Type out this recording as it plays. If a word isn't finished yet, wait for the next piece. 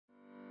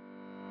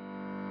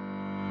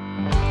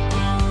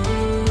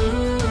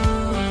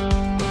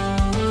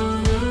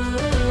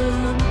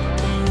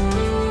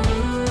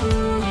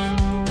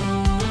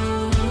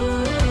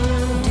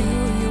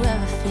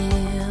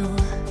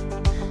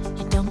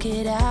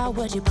about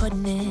what you're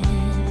putting in.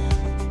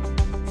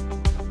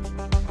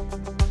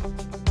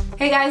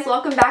 Hey guys,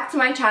 welcome back to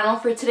my channel.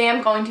 For today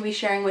I'm going to be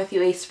sharing with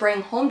you a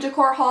spring home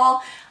decor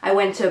haul. I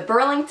went to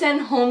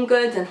Burlington,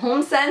 Homegoods, and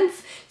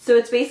Homesense. So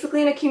it's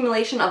basically an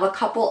accumulation of a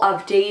couple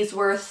of days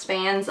worth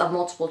spans of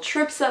multiple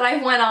trips that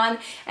I went on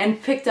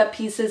and picked up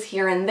pieces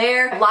here and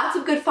there. Lots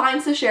of good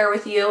finds to share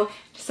with you.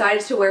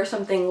 Decided to wear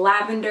something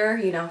lavender,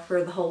 you know,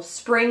 for the whole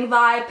spring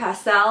vibe,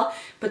 pastel.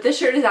 But this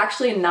shirt is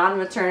actually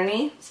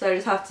non-maternity, so I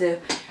just have to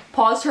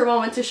pause for a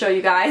moment to show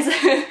you guys.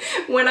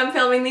 When I'm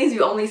filming these,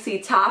 you only see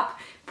top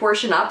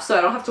portion up, so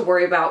I don't have to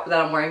worry about that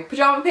I'm wearing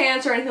pajama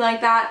pants or anything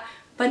like that.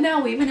 But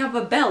now we even have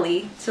a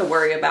belly to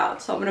worry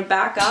about. So I'm gonna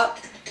back up.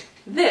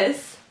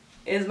 This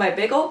is my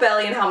big old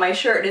belly and how my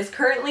shirt is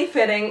currently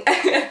fitting.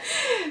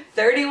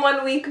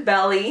 31-week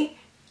belly,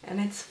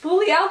 and it's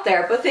fully out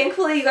there. But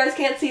thankfully you guys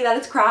can't see that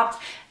it's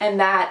cropped and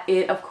that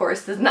it of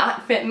course does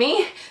not fit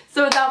me.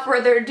 So without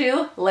further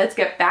ado, let's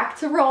get back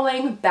to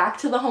rolling, back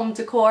to the home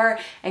decor,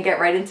 and get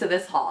right into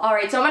this haul.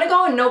 Alright, so I'm gonna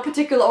go in no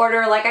particular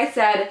order. Like I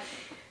said,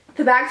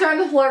 the bags are on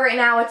the floor right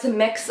now. It's a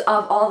mix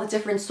of all the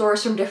different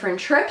stores from different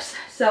trips.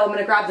 So I'm going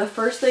to grab the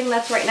first thing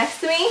that's right next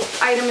to me.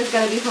 Item is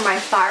going to be for my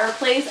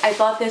fireplace. I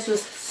thought this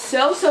was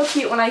so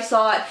cute when I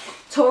saw it.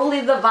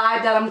 Totally the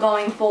vibe that I'm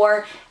going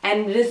for.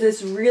 And it is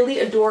this really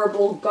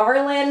adorable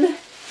garland.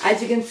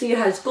 As you can see, it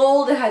has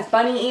gold, it has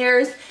bunny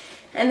ears,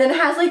 and then it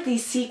has like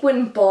these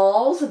sequin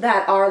balls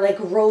that are like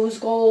rose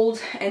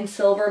gold and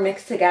silver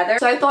mixed together.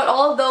 So I thought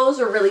all of those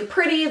are really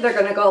pretty. They're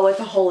gonna go with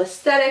the whole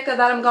aesthetic that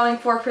I'm going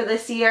for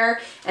this year.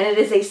 And it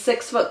is a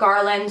 6-foot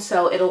garland,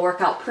 so it'll work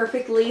out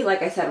perfectly,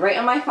 like I said, right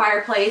on my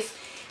fireplace.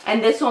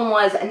 And this one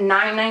was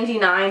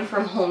 $9.99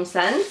 from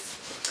Homesense.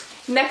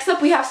 Next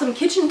up, we have some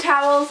kitchen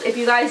towels. If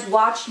you guys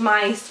watched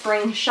my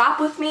spring shop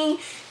with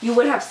me, you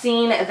would have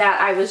seen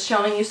that I was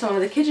showing you some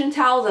of the kitchen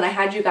towels and I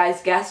had you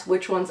guys guess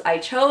which ones I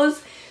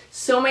chose.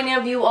 So many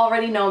of you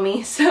already know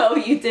me, so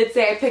you did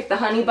say I picked the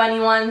honey bunny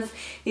ones.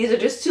 These are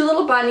just 2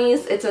 little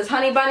bunnies. It says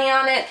honey bunny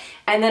on it,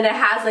 and then it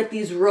has like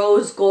these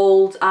rose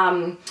gold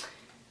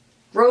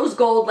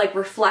like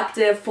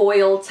reflective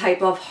foil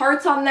type of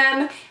hearts on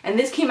them. And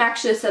this came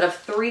actually a set of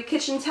 3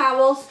 kitchen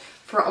towels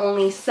for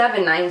only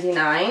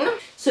 $7.99.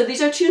 So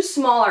these are 2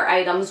 smaller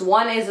items.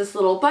 One is this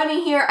little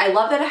bunny here. I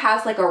love that it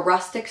has like a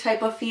rustic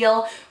type of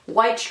feel.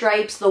 White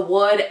stripes, the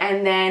wood,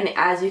 and then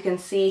as you can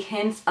see,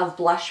 hints of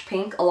blush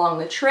pink along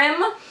the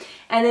trim.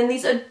 And then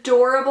these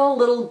adorable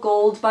little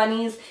gold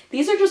bunnies.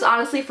 These are just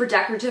honestly for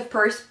decorative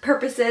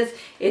purposes.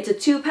 It's a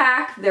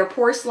 2-pack, they're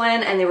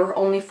porcelain, and they were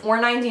only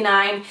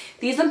 $4.99.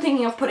 These I'm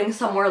thinking of putting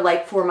somewhere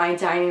like for my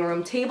dining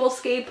room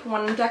tablescape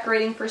when I'm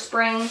decorating for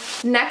spring.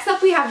 Next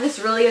up, we have this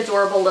really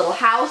adorable little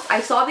house. I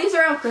saw these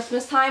around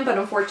Christmas time, but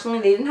unfortunately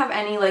they didn't have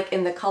any like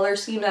in the color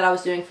scheme that I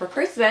was doing for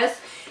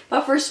Christmas.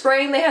 But for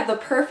spring, they have the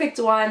perfect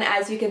one.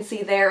 As you can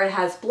see there, it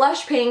has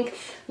blush pink,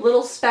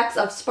 little specks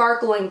of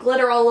sparkle and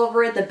glitter all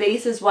over it. The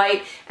base is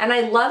white, and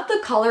I love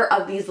the color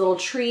of these little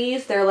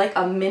trees. They're like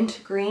a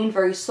mint green,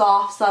 very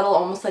soft, subtle,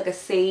 almost like a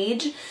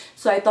sage.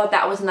 So I thought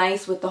that was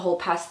nice with the whole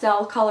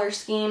pastel color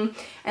scheme.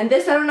 And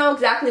this, I don't know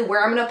exactly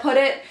where I'm gonna put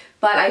it,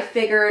 but I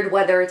figured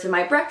whether it's in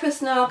my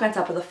breakfast nook, on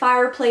top of the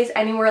fireplace,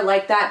 anywhere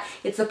like that,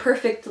 it's a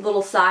perfect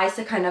little size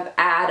to kind of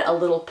add a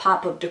little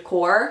pop of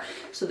decor.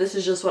 So this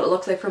is just what it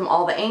looks like from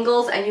all the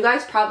angles, and you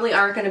guys probably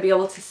aren't going to be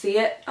able to see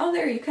it. Oh,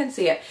 there, you can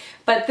see it.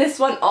 But this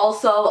one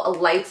also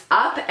lights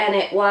up, and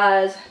it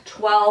was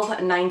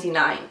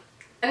 $12.99.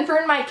 And for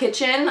in my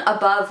kitchen,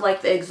 above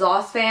like the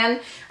exhaust fan,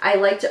 I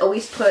like to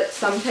always put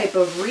some type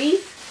of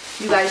wreath.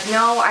 You guys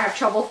know I have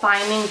trouble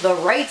finding the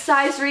right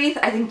size wreath.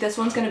 I think this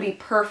one's going to be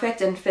perfect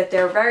and fit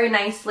there very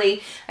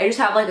nicely. I just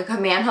have like a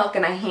command hook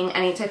and I hang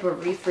any type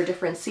of wreath for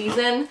different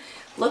season.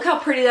 Look how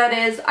pretty that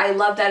is. I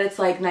love that it's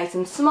like nice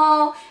and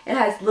small. It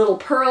has little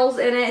pearls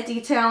in it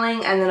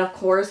detailing, and then of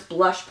course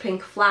blush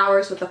pink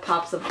flowers with the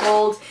pops of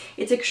gold.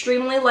 It's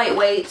extremely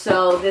lightweight,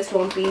 so this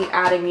won't be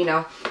adding, you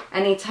know,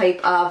 any type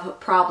of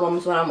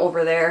problems when I'm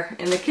over there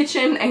in the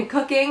kitchen and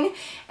cooking.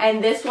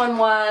 And this one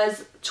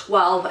was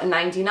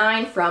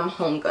 $12.99 from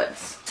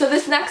Homegoods. So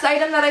this next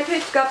item that I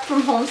picked up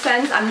from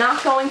Homesense, I'm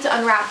not going to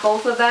unwrap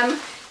both of them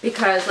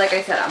because, like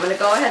I said, I'm going to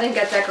go ahead and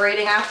get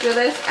decorating after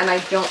this, and I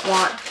don't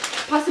want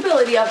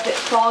possibility of it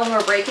falling or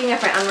breaking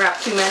if I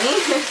unwrap too many.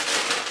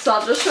 So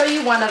I'll just show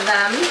you one of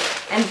them.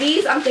 And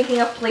these I'm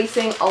thinking of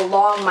placing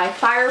along my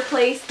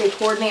fireplace. They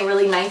coordinate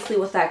really nicely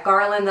with that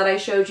garland that I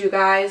showed you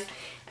guys.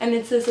 And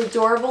it's this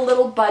adorable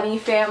little bunny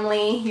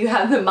family. You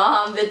have the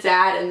mom, the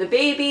dad, and the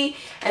baby,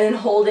 and then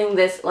holding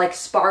this like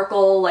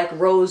sparkle, like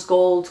rose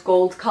gold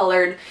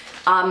colored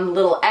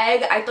little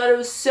egg. I thought it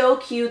was so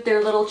cute.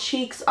 Their little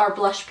cheeks are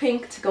blush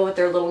pink to go with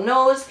their little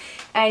nose.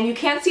 And you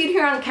can't see it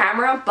here on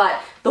camera,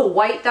 but the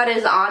white that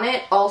is on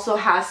it also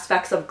has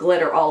specks of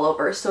glitter all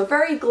over. So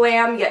very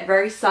glam, yet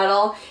very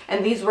subtle.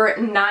 And these were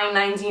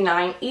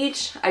 $9.99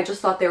 each. I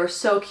just thought they were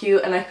so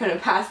cute and I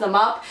couldn't pass them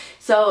up.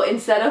 So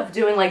instead of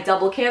doing like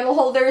double candle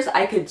holders,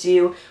 I could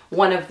do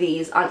one of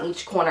these on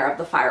each corner of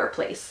the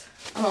fireplace.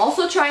 I'm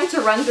also trying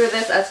to run through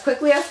this as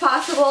quickly as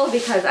possible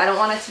because I don't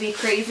want it to be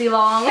crazy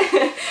long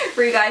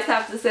for you guys to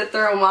have to sit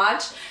through and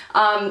watch.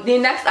 The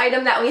next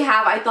item that we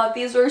have, I thought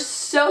these were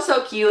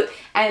so cute,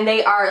 and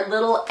they are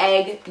little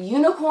egg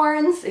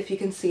unicorns, if you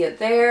can see it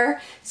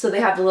there. So they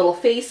have the little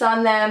face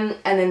on them,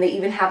 and then they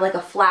even have like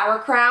a flower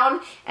crown,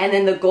 and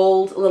then the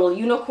gold little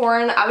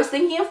unicorn. I was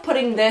thinking of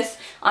putting this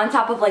on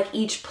top of like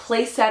each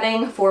place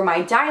setting for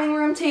my dining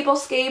room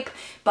tablescape,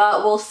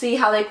 but we'll see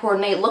how they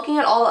coordinate. Looking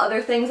at all the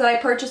other things that I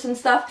purchased and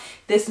stuff,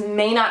 this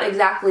may not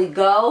exactly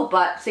go,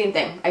 but same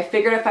thing. I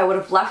figured if I would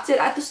have left it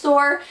at the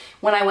store,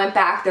 when I went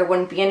back, there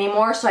wouldn't be any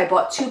more. So I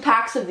bought 2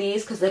 packs of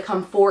these because they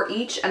come 4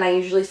 each, and I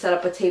usually set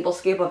up a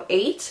tablescape of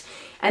 8.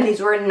 And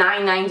these were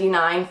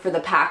 $9.99 for the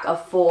pack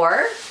of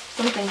 4.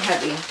 Something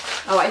heavy.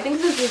 Oh, I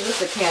think this is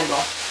just a candle.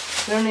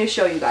 I don't need to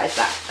show you guys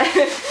that.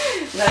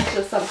 That's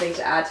just something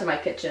to add to my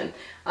kitchen.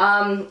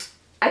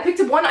 I picked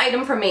up one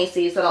item from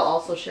Macy's that I'll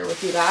also share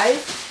with you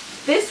guys.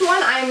 This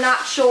one, I'm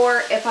not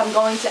sure if I'm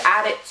going to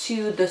add it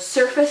to the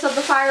surface of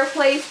the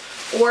fireplace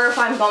or if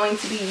I'm going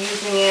to be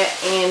using it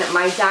in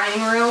my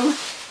dining room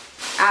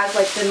as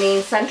like the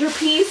main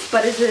centerpiece,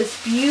 but it's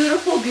this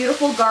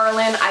beautiful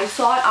garland. I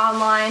saw it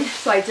online,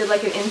 so I did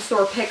like an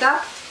in-store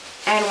pickup,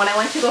 and when I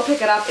went to go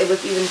pick it up, it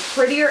was even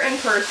prettier in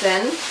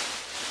person.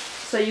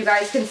 So you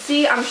guys can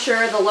see, I'm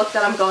sure, the look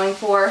that I'm going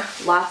for.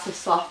 Lots of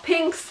soft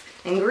pinks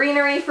and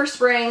greenery for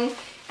spring.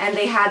 And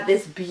they had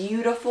this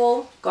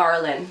beautiful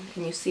garland.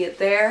 Can you see it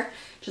there?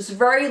 Just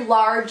very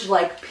large,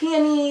 like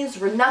peonies,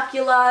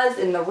 ranunculus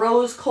in the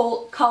rose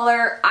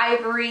color,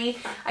 ivory.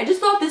 I just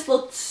thought this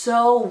looked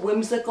so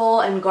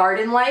whimsical and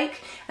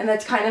garden-like, and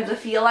that's kind of the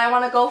feel I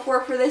want to go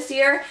for this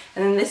year.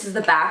 And then this is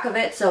the back of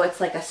it, so it's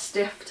like a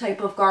stiff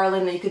type of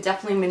garland that you could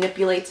definitely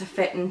manipulate to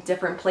fit in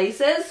different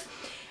places.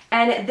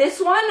 And this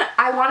one,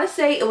 I want to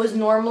say it was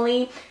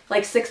normally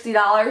like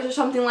 $60 or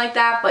something like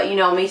that, but you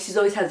know, Macy's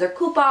always has their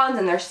coupons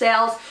and their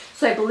sales,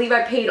 so I believe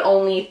I paid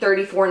only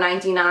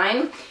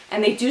 $34.99,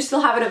 and they do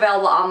still have it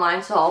available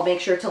online, so I'll make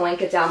sure to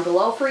link it down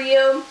below for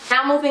you.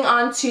 Now moving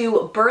on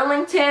to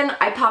Burlington.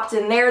 I popped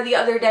in there the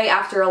other day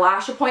after a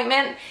lash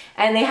appointment,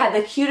 and they had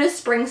the cutest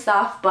spring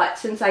stuff, but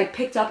since I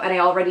picked up and I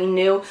already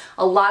knew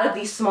a lot of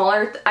these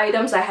smaller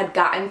items I had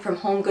gotten from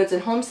Homegoods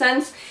and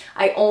Homesense,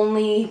 I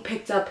only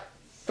picked up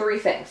 3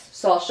 things.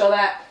 So I'll show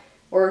that,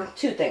 or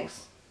 2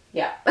 things.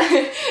 Yeah,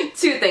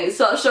 2 things.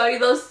 So I'll show you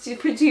those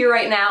to you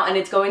right now, and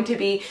it's going to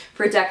be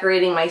for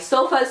decorating my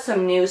sofas,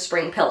 some new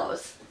spring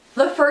pillows.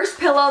 The first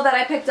pillow that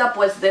I picked up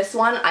was this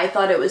one. I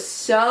thought it was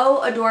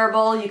so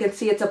adorable. You can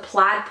see it's a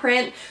plaid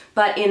print,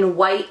 but in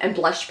white and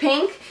blush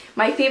pink.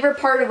 My favorite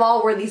part of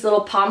all were these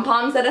little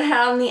pom-poms that it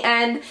had on the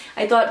end.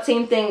 I thought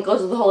same thing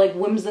goes with the whole like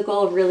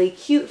whimsical, really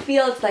cute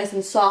feel. It's nice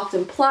and soft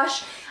and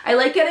plush. I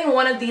like getting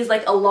one of these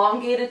like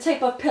elongated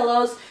type of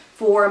pillows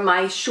for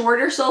my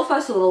shorter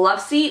sofa, so the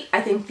love seat. I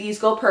think these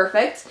go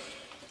perfect.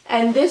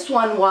 And this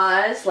one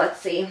was,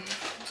 let's see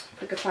if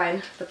I could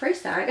find the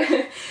price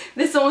tag.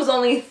 This one was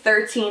only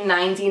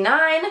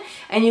 $13.99,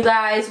 and you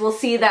guys will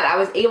see that I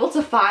was able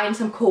to find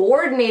some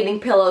coordinating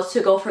pillows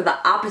to go for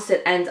the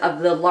opposite end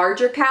of the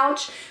larger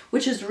couch,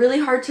 which is really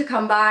hard to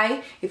come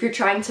by if you're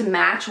trying to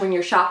match when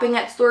you're shopping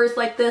at stores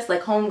like this,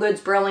 like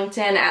Homegoods,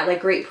 Burlington, at like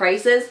great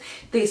prices.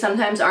 They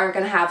sometimes aren't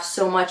gonna have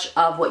so much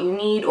of what you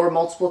need or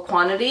multiple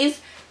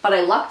quantities. But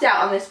I lucked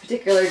out on this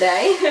particular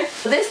day.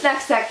 This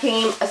next set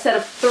came a set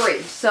of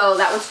 3, so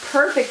that was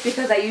perfect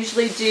because I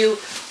usually do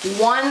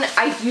one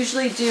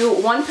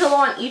pillow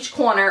on each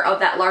corner of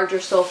that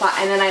larger sofa,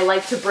 and then I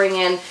like to bring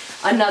in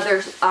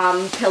another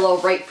pillow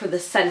right for the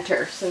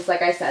center, since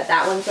like I said,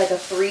 that one's like a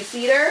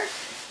 3-seater.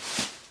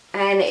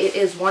 And it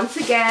is once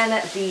again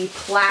the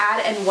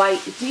plaid and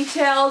white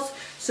details.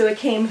 So it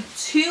came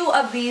 2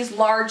 of these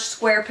large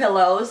square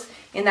pillows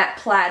in that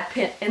plaid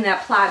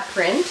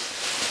print.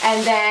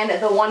 And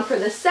then the one for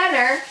the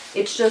center,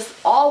 it's just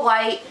all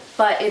white,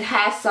 but it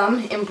has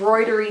some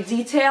embroidery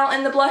detail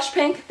in the blush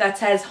pink that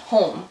says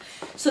home.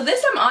 So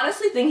this I'm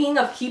honestly thinking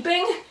of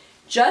keeping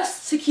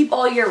just to keep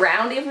all year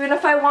round, even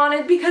if I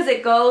wanted, because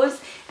it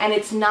goes and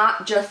it's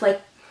not just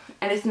like,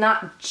 and it's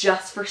not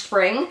just for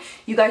spring.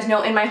 You guys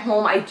know in my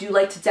home I do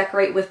like to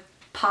decorate with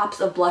pops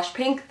of blush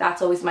pink.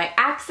 That's always my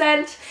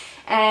accent.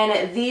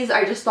 And these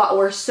I just thought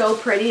were so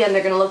pretty, and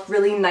they're gonna look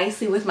really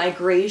nicely with my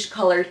grayish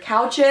colored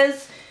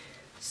couches.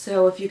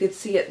 So if you could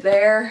see it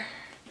there,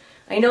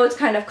 I know it's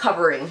kind of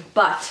covering,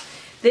 but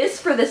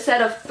this for the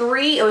set of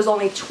 3, it was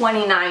only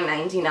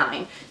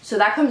 $29.99. So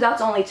that comes out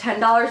to only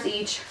 $10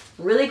 each.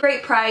 Really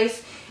great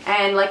price.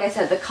 And like I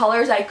said, the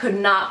colors, I could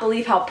not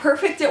believe how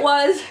perfect it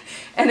was.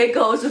 And it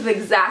goes with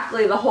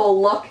exactly the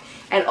whole look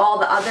and all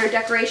the other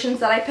decorations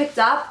that I picked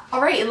up.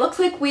 Alright, it looks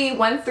like we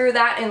went through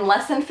that in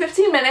less than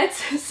 15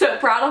 minutes, so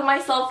proud of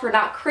myself for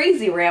not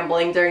crazy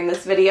rambling during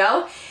this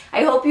video.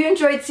 I hope you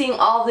enjoyed seeing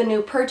all the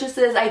new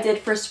purchases I did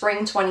for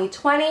spring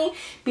 2020.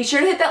 Be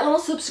sure to hit that little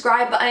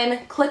subscribe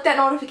button, click that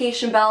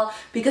notification bell,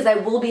 because I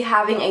will be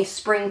having a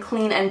spring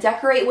clean and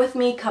decorate with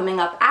me coming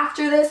up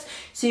after this,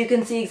 so you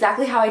can see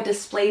exactly how I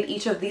displayed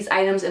each of these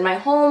items in my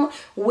home,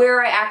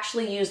 where I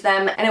actually use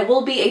them, and it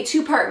will be a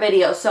two-part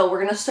video. So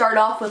we're gonna start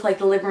off with like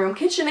the living room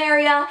kitchen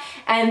area,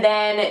 and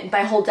then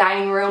my whole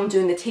dining room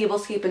doing the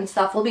tablescape and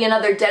stuff will be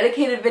another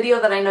dedicated video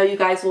that I know you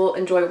guys will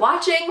enjoy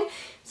watching.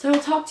 So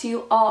I'll talk to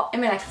you all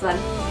in my next one.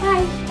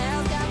 Bye!